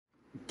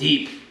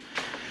deep.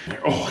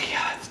 Oh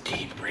yeah, it's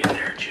deep right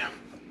there, Jim.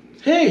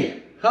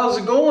 Hey, how's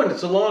it going?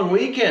 It's a long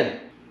weekend.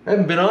 I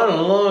haven't been on in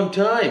a long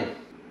time.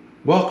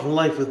 Welcome to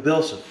Life with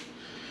BillSiff.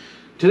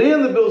 Today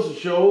on the BillSiff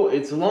show,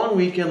 it's a long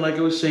weekend, like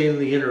I was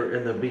saying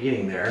in the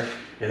beginning there,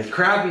 and it's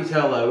crappy as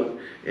hell out,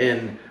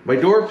 and my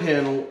door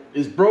panel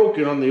is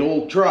broken on the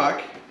old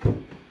truck,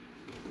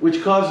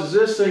 which causes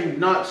this thing to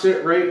not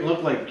sit right and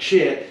look like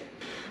shit.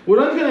 What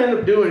I'm going to end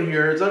up doing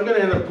here is I'm going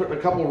to end up putting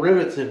a couple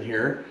rivets in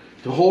here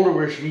to hold her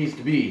where she needs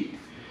to be.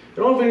 I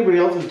don't know if anybody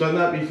else has done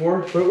that before,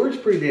 but it works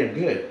pretty damn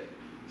good.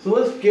 So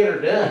let's get her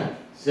done,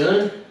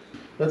 son.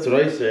 That's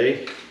what I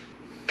say.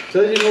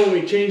 So as you know,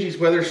 when we change these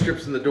weather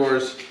strips in the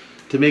doors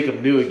to make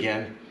them new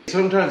again,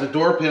 sometimes the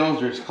door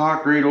panels are just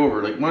cocked right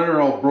over. Like mine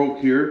are all broke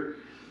here,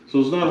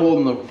 so it's not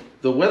holding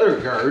the weather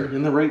guard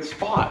in the right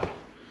spot.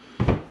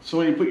 So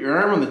when you put your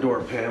arm on the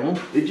door panel,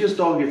 it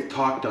just all gets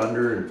cocked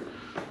under and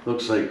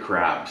looks like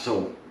crap.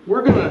 So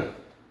we're gonna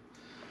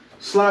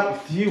slap a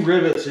few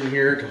rivets in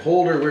here to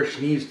hold her where she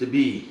needs to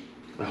be.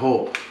 I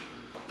hope.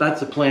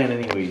 That's the plan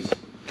anyways.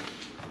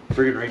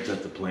 Friggin' right,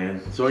 that's the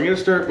plan. So I'm gonna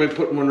start by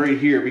putting one right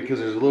here because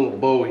there's a little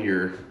bow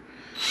here.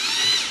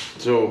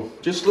 So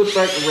just lift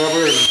back the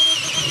rubber and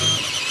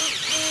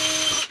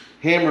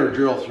hammer a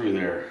drill through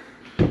there.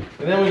 And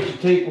then we can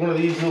take one of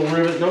these little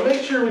rivets. Now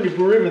make sure when you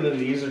put rivets in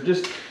these, you're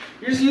just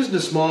using the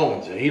small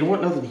ones. You don't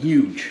want nothing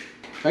huge.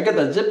 I got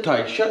that zip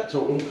tie shut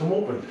so it won't come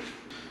open.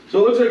 So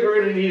it looks like we're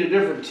gonna need a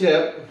different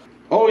tip.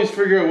 Always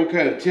figure out what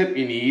kind of tip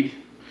you need.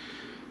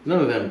 None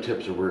of them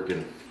tips are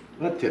working.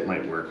 That tip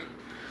might work.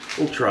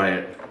 We'll try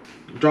it.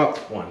 Drop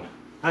one.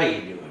 How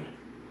you doing?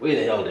 Way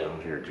the hell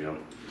down here, Jim.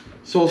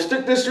 So we'll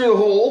stick this through the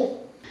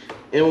hole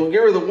and we'll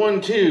give her the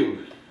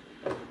 1-2.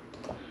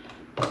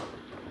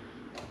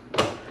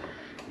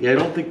 Yeah, I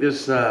don't think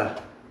this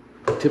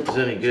tip is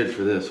any good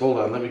for this. Hold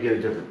on, let me get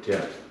a different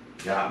tip.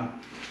 Yeah.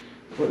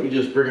 Let me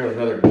just bring out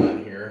another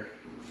gun here.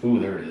 Ooh,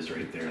 there it is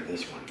right there,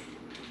 this one.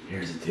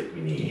 Here's the tip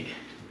we need.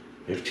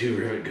 We have 2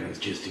 rivet guns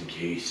just in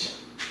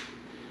case.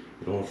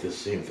 I don't know if this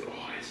same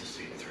oh, it's the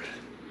same thread.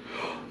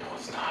 No,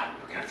 it's not.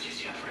 We're gonna have to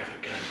use the other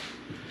rivet gun.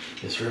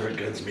 This rivet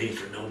gun's made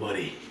for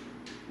nobody.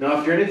 Now,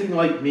 if you're anything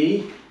like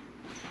me,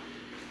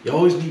 you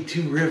always need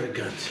 2 rivet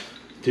guns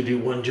to do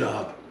one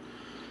job.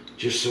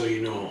 Just so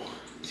you know.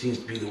 Seems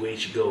to be the way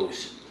she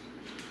goes.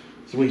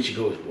 It's the way she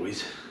goes,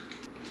 boys.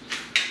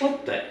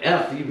 What the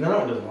F? Even that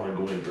one doesn't want to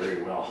go in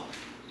very well.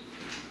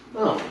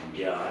 Oh my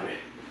God.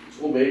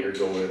 We'll make her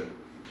go in.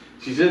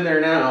 She's in there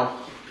now.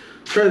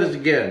 Let's try this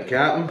again,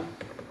 Captain.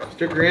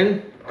 Stick her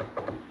in.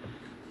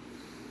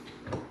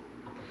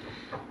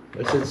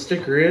 I said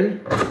stick her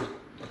in.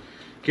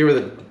 Give her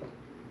the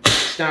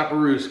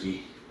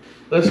snapperooski.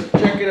 Let's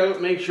check it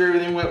out, make sure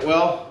everything went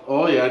well.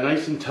 Oh yeah,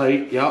 nice and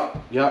tight. Yep.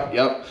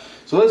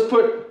 So let's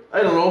put,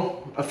 I don't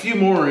know, a few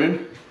more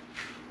in.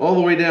 All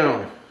the way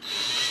down.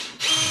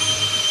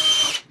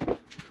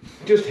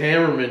 Just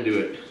hammer them into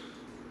it.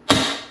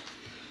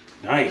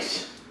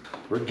 Nice.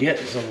 We're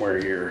getting somewhere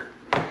here.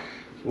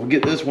 We'll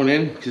get this one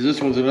in, because this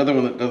one's another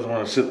one that doesn't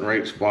want to sit in the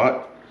right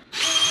spot.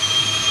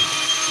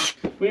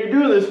 When you're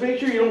doing this, make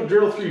sure you don't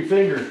drill through your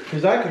finger,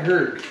 because that could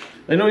hurt.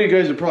 I know you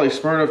guys are probably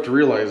smart enough to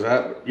realize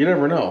that, but you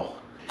never know.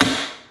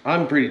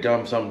 I'm pretty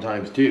dumb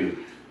sometimes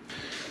too.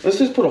 Let's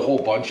just put a whole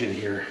bunch in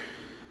here.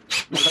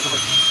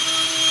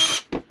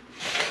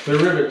 They're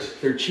rivets,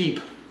 they're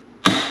cheap.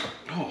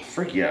 Oh,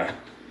 frick yeah.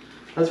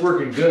 That's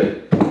working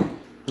good.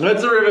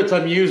 That's the rivets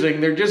I'm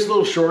using. They're just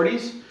little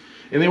shorties.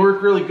 And they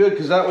work really good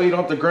because that way you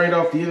don't have to grind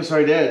off the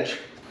inside edge.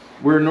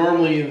 Where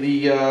normally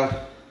you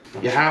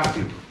have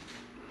to.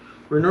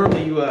 Where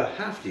normally you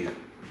have to. You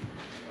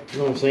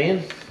know what I'm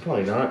saying?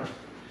 Probably not.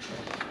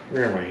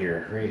 Where am I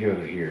here? Right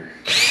over here.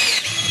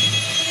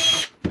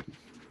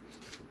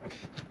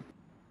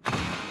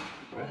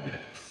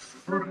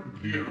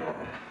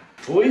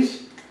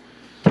 Boys,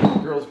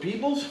 girls,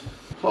 peoples.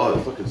 Oh,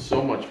 it's looking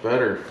so much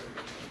better.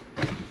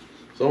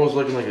 It's almost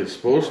looking like it's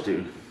supposed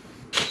to.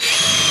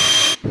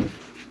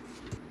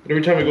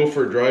 Every time I go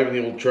for a drive in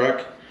the old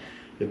truck,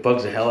 it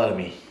bugs the hell out of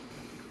me.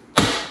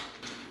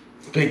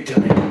 Big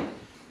time.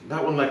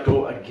 That one let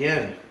go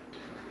again.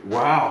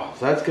 Wow,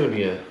 so that's gonna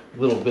be a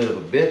little bit of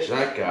a bitch,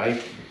 that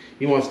guy.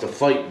 He wants to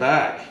fight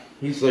back.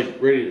 He's like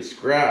ready to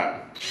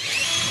scrap.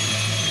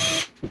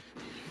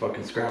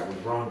 Fucking scrap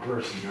with the wrong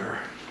person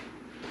there.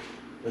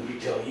 Let me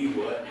tell you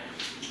what.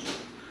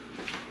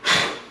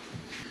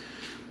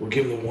 We'll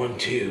give him the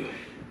 1-2.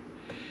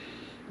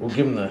 We'll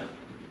give him the,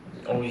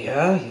 oh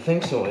yeah, you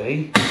think so,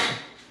 eh?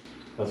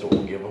 That's what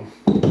we'll give him.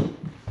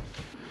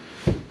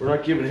 We're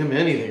not giving him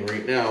anything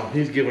right now.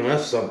 He's giving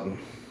us something.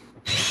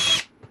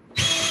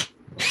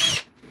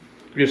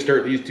 We're gonna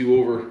start these 2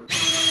 over.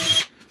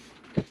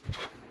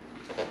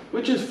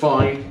 Which is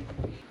fine.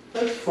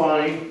 That's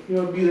fine. You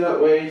know, be that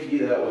way, be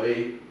that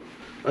way.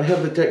 I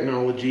have the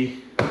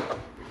technology.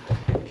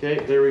 Okay,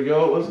 there we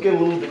go. Let's get a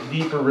little bit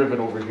deeper rivet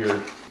over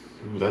here.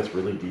 Ooh, that's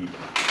really deep.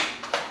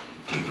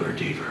 Deeper,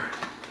 deeper.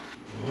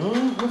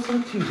 Oh, that's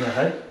not too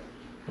bad.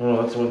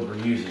 Oh, that's the ones we're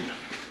using.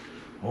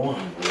 Hold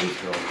on, boys,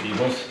 girls,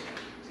 peoples.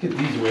 Let's get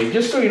these away.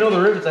 Just so you know,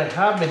 the rivets I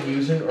have been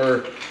using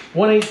are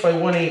 1/8 by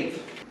 1/8.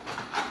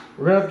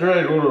 We're gonna have to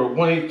try to go to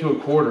 1/8 to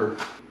 1/4,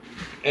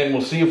 and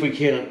we'll see if we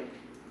can't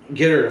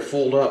get her to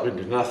fold up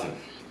into nothing.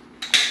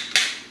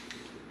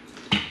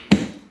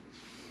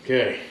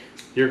 Okay,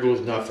 here goes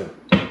nothing.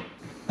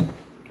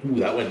 Ooh,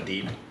 that went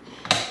deep.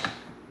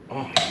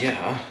 Oh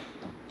yeah.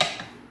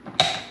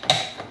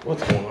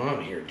 What's going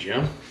on here,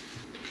 Jim?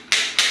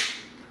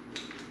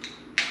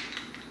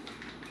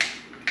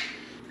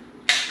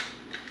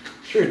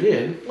 Sure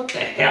did. What the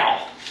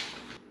hell?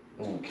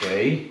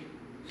 Okay.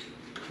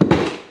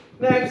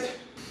 Next.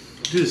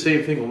 Do the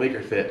same thing, we'll make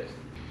her fit.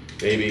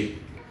 Maybe.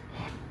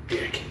 Oh,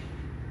 dick.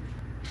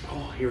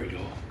 Oh, here we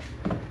go.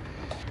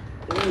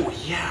 Oh,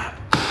 yeah.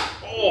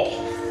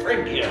 Oh,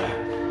 frig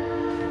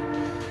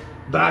yeah.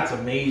 That's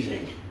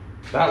amazing.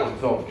 That one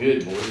felt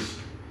good, boys.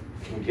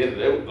 Can we get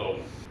it out, though?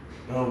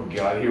 Oh,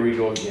 God, here we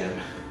go again.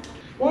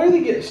 Why are they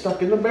getting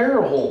stuck in the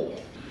barrel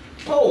hole?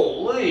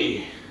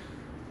 Holy.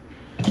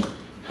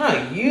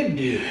 How you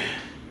do?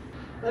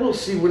 I don't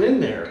see one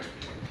in there.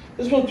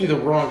 This must be the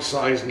wrong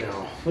size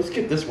now. Let's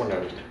get this one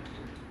out.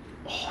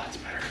 Oh, that's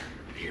better.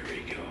 Here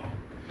we go.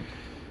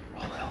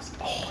 What else?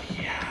 Oh,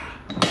 yeah.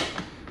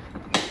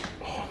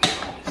 Oh,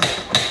 no.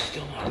 It's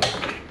still not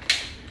working.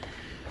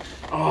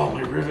 Oh,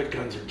 my rivet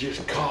guns are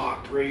just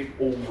cocked right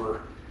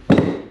over.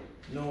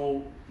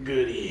 No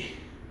goodie.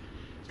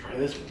 Try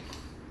this one.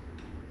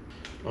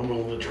 I'm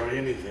willing to try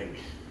anything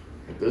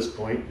at this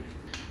point.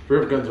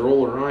 Rivet guns are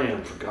older than I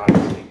am, for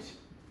God's sakes.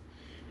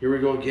 Here we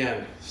go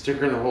again. Stick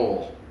her in the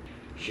hole.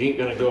 She ain't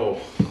gonna go.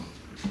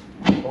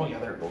 Oh yeah,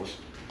 there it goes.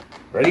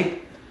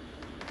 Ready?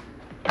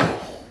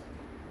 Oh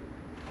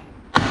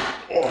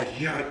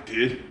yeah, it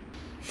did.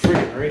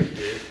 Friggin' right it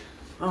did.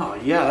 Oh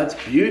yeah, that's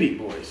beauty,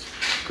 boys.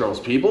 Girls,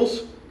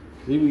 peoples.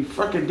 See, we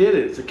fucking did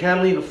it. It's a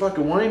Catalina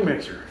fucking wine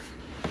mixer.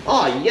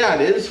 Oh yeah,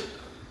 it is.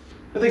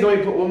 I think I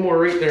might put one more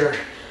right there.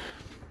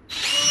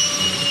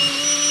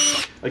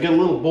 I got a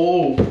little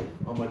bow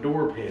on my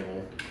door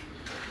panel.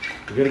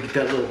 We gotta get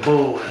that little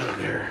bow out of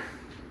there.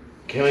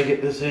 Can I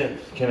get this in?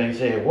 Can I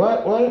say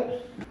what?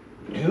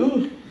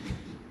 Dude?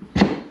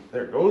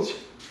 There it goes.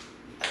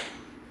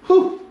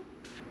 Whew.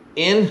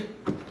 In.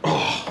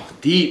 Oh,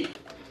 deep.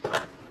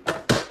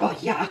 Oh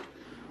yeah.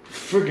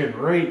 Friggin'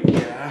 right,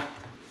 yeah.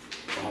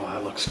 Oh,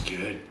 that looks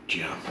good,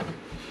 Jim.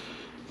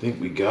 I think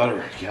we got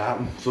her,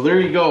 Captain. So there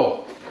you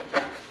go.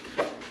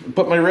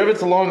 Put my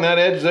rivets along that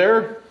edge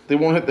there. They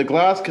won't hit the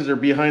glass because they're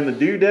behind the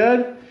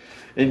doodad.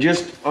 And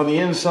just on the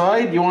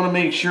inside, you want to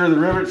make sure the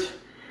rivets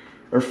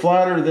are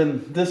flatter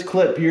than this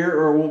clip here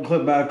or it won't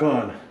clip back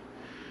on.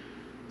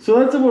 So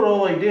that's about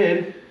all I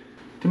did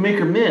to make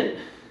her mint.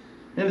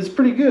 And it's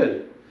pretty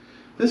good.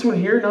 This one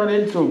here, not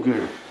in so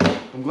good.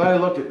 I'm glad I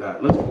looked at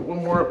that. Let's put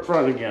one more up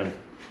front again.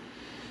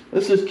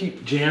 Let's just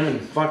keep jamming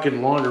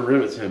fucking longer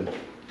rivets in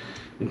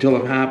until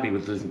I'm happy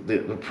with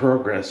the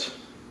progress.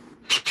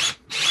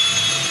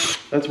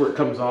 That's where it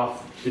comes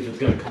off, if it's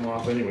gonna come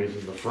off anyways,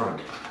 is the front.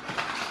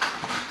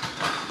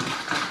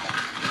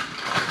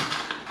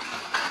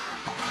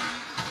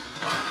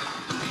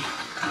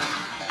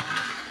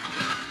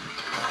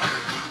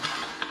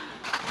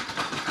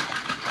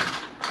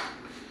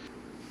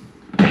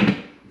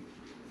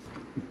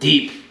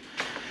 Deep.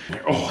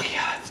 Oh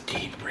yeah, that's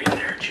deep right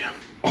there, Jim.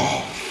 Oh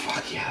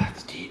fuck yeah,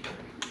 that's deep.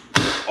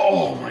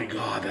 Oh my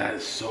God, that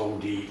is so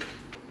deep.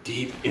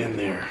 Deep in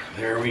there.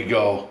 There we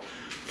go.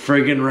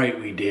 Friggin' right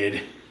we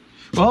did.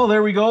 Well,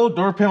 there we go.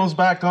 Door panel's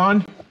back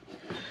on.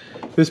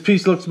 This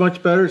piece looks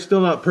much better. It's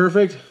still not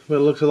perfect, but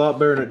it looks a lot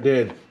better than it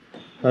did.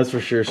 That's for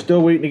sure.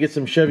 Still waiting to get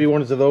some Chevy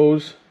ones of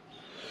those.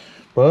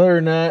 But other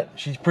than that,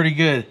 she's pretty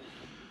good.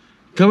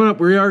 Coming up,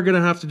 we are going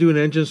to have to do an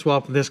engine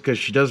swap with this because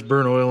she does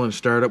burn oil in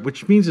startup,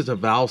 which means it's a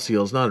valve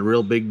seal. It's not a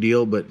real big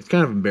deal, but it's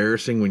kind of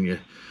embarrassing when you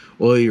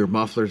oil your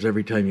mufflers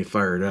every time you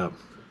fire it up.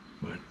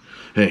 But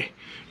hey,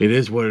 it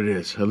is what it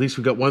is. At least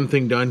we got one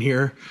thing done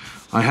here.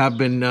 I have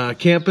been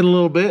camping a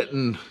little bit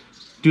and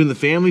doing the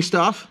family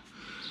stuff.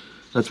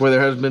 That's why there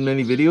hasn't been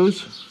many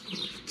videos.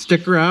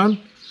 Stick around,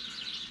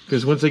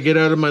 because once I get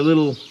out of my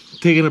little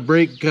taking a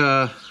break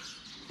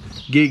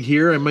gig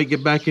here, I might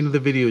get back into the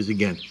videos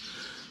again.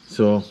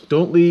 So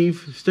don't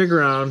leave, stick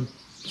around,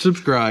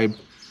 subscribe,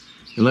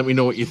 and let me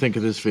know what you think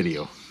of this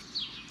video.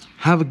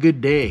 Have a good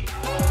day.